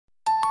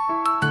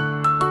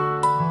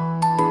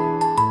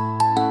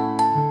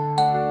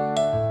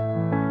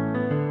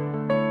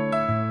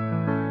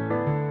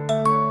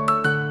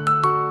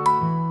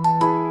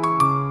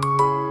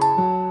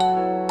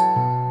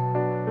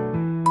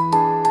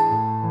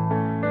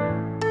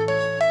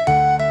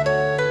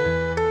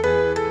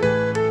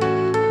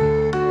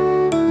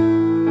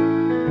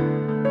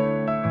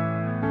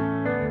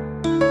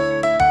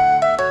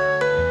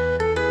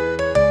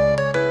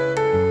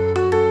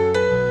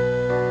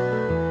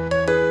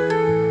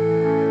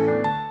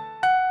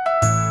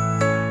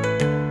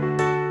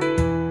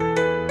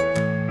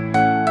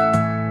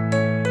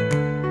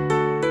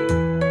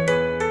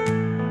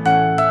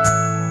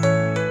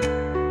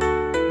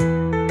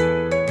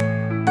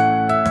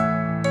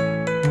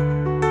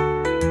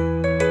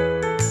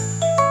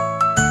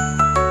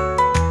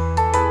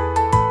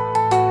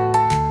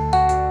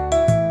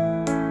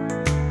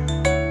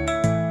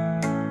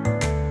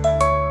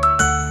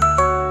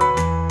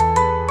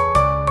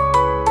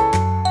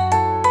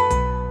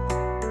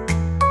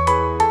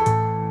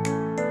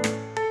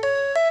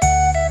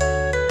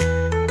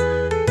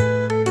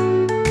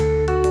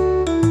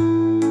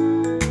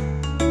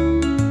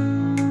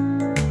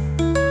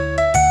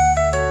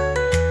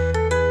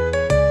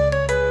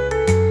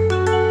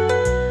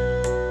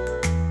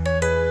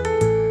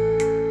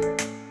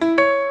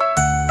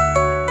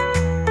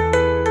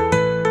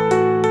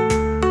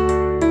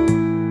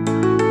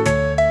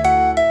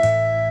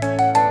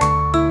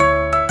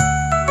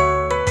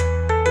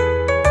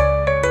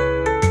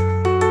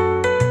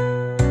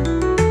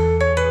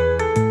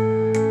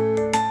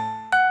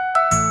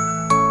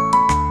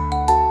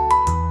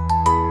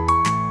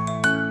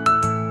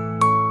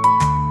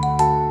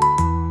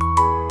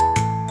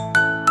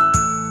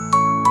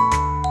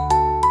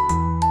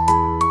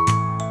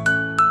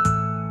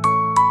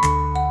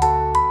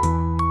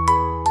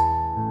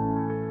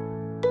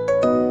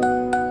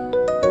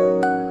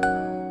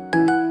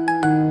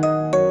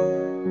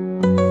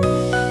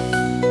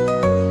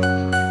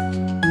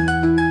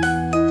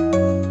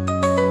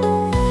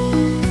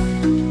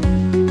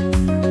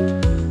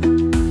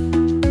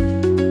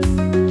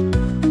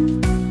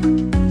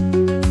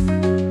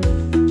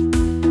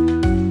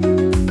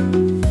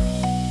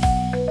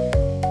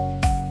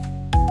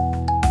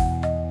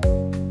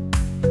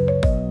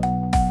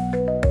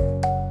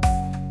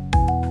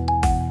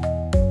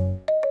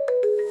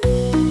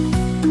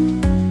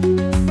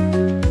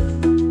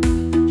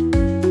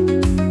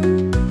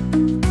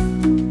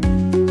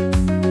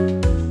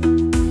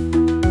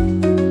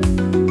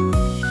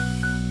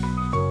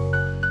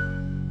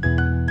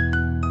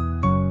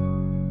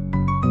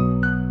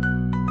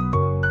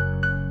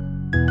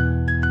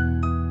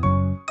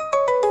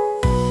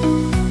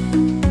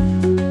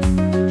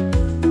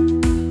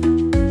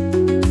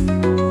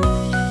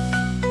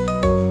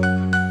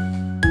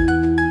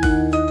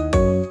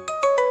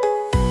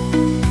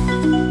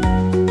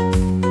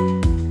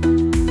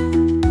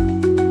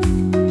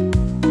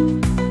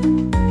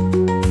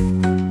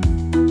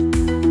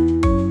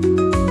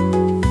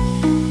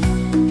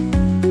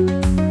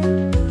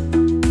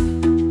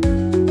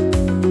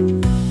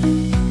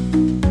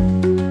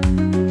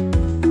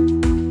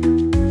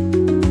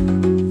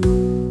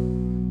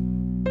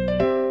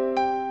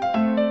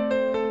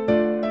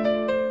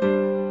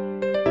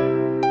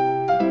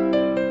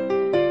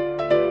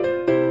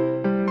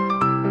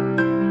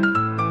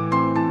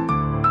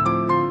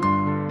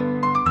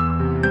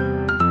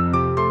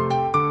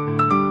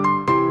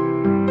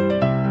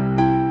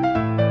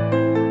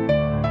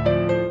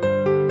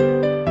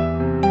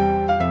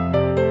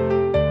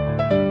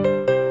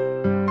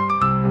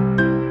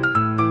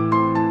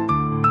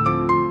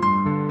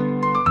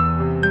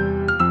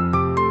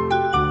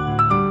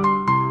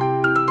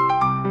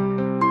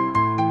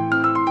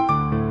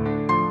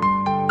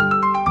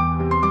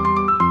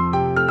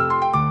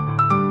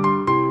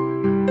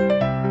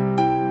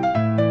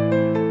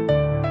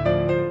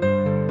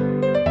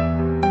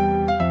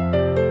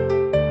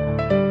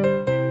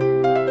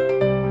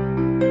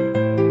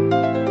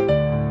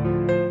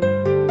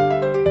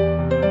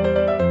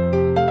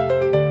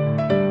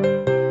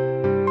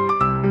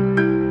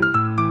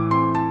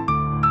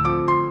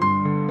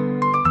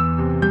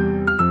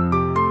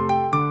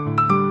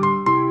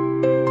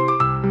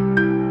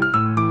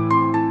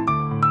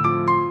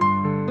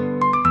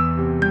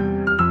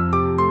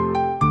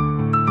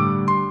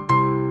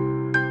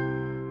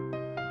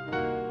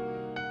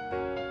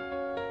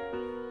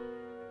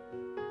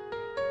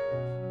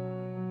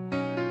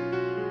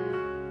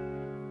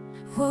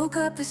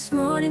up this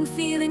morning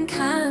feeling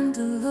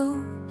kinda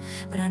low,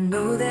 but I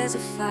know there's a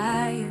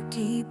fire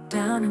deep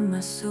down in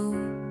my soul.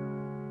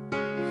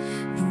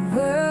 The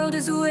world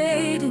is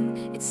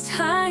waiting, it's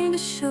time to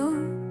show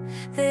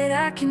that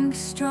I can be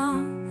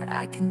strong, that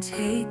I can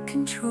take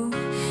control.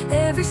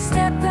 Every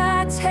step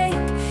I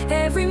take,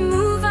 every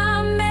move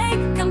I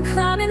make, I'm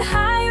climbing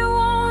higher,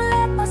 won't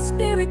let my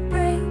spirit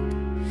break.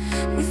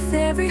 With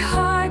every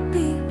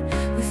heartbeat,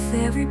 with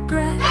every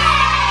breath,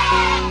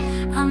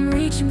 I'm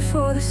reaching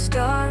for the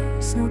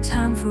stars, no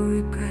time for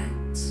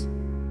regrets.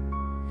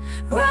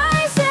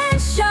 Rise and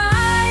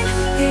shine,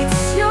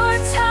 it's your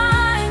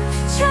time.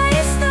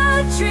 Chase the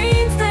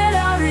dreams that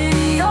are in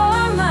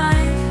your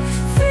mind.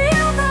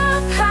 Feel the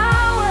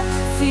power,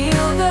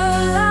 feel the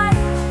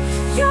light.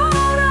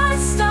 You're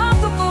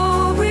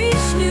unstoppable,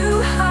 reach new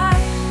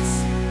heights.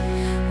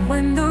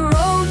 When the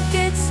road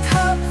gets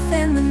tough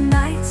and the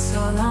nights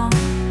are long,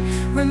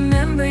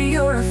 remember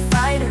you're a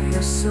fighter,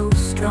 you're so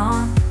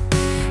strong.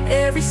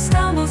 Every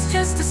stumble's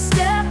just a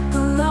step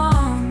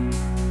along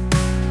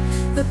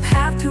the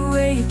path to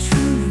where you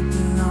truly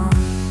belong.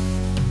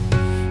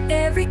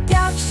 Every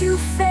doubt you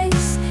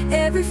face,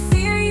 every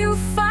fear you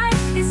fight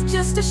is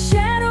just a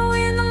shadow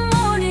in the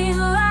morning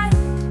light.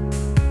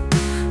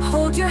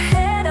 Hold your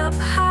head up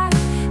high,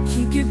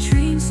 keep your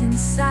dreams in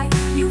sight.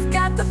 You've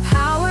got the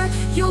power,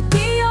 you'll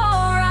be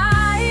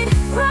alright.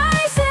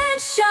 Rise and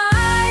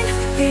shine,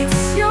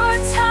 it's your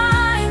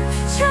time.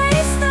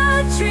 Chase the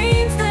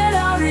dreams that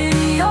are in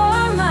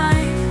your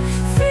mind.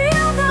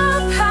 Feel the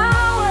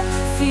power,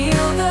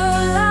 feel the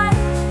light.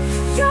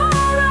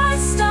 You're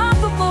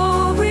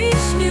unstoppable,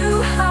 reach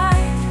new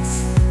heights.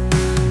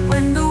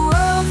 When the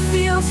world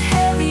feels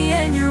heavy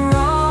and you're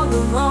all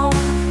alone,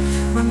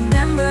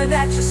 remember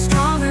that you're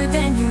stronger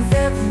than you've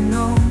ever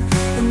known.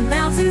 The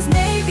mountains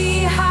may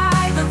be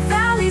high, the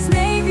valleys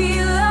may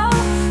be low,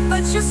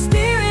 but your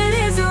spirit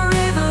is a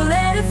river,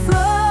 let it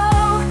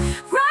flow.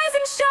 Rise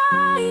and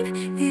shine,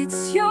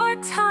 it's your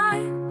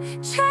time.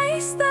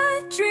 Chase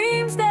the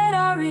dreams that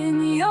are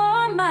in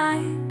your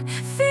mind.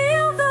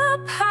 Feel the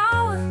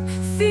power,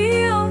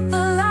 feel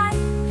the light.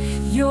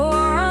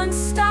 You're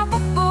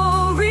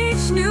unstoppable,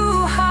 reach new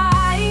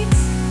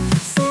heights.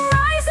 So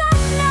rise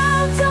up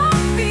now,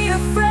 don't be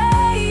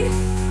afraid.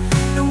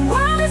 The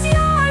world is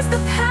yours,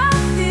 the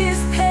path is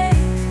paved.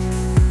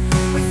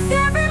 With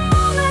every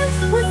moment,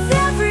 with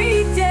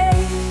every day,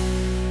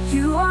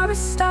 you are a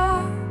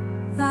star,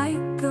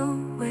 light the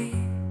way.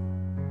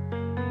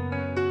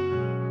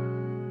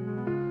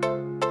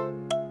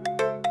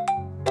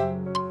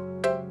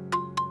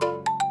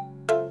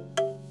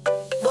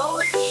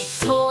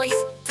 Toys,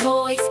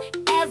 toys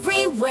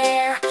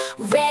everywhere.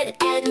 Red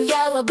and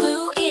yellow,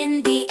 blue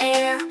in the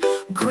air.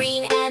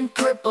 Green and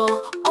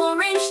purple,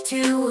 orange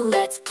too.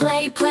 Let's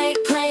play, play,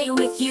 play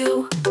with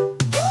you.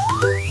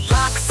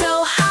 Rock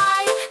so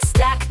high,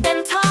 stack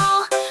them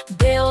tall.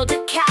 Build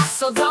a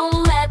castle,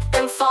 don't let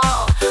them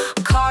fall.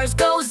 Cars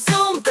go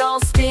zoom,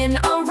 dolls spin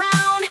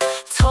around.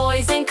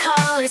 Toys and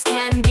colors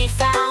can be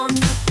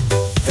found.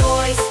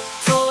 Toys,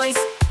 toys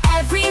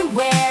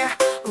everywhere.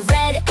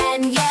 Red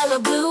and yellow,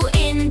 blue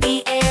in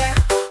the air.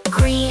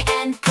 Green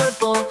and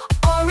purple,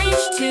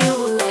 orange too.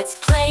 Let's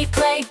play,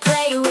 play,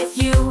 play with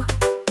you.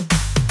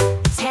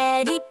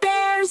 Teddy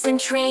bears and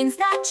trains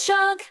that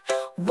chug.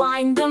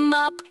 Wind them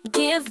up,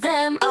 give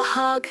them a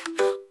hug.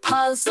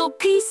 Puzzle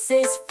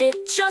pieces fit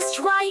just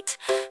right.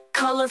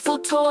 Colorful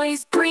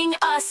toys bring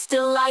us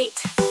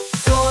delight.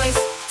 Toys,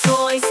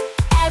 toys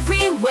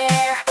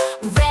everywhere.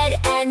 Red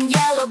and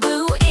yellow,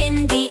 blue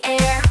in the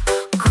air.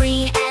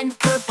 Green and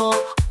purple,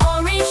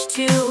 orange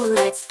too.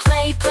 Let's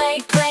play, play,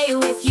 play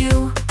with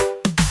you.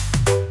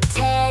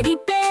 Teddy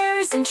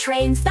bears and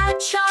trains that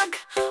chug.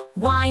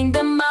 Wind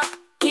them up,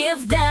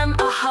 give them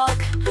a hug.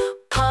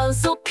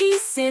 Puzzle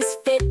pieces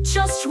fit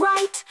just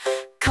right.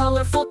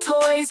 Colorful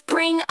toys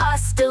bring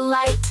us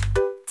delight.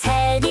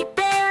 Teddy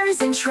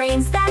bears and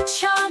trains that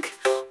chug.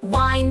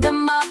 Wind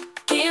them up,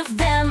 give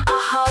them a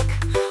hug.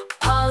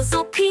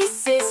 Puzzle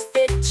pieces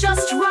fit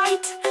just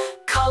right.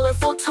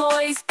 Colorful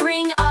toys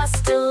bring us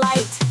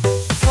delight.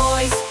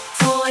 Toys,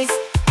 toys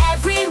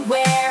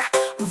everywhere.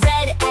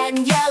 Red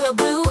and yellow,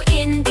 blue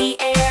in the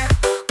air.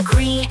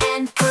 Green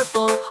and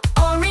purple,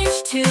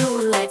 orange too.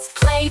 Let's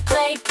play,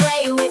 play,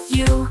 play with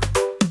you.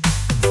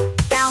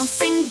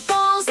 Bouncing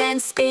balls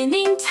and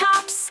spinning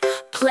tops.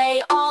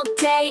 Play all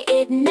day,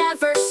 it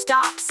never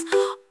stops.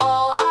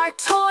 All our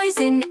toys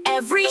in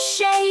every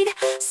shade.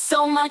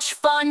 So much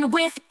fun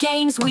with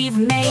games we've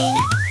made.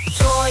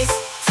 Toys,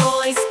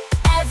 toys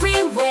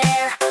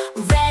everywhere.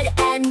 Red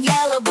and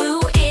yellow,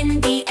 blue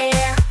in the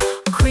air.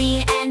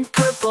 Green and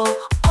purple,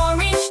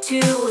 orange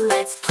too.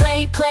 Let's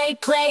play, play,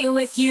 play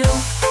with you.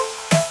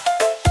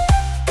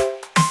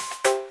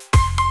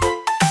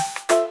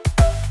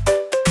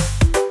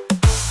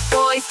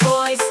 Boys,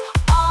 boys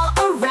all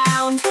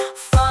around.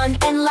 Fun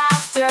and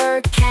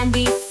laughter can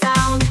be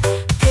found.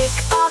 Pick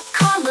a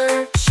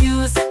color,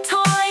 choose a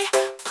toy.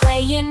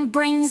 Playing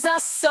brings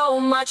us so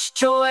much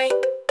joy.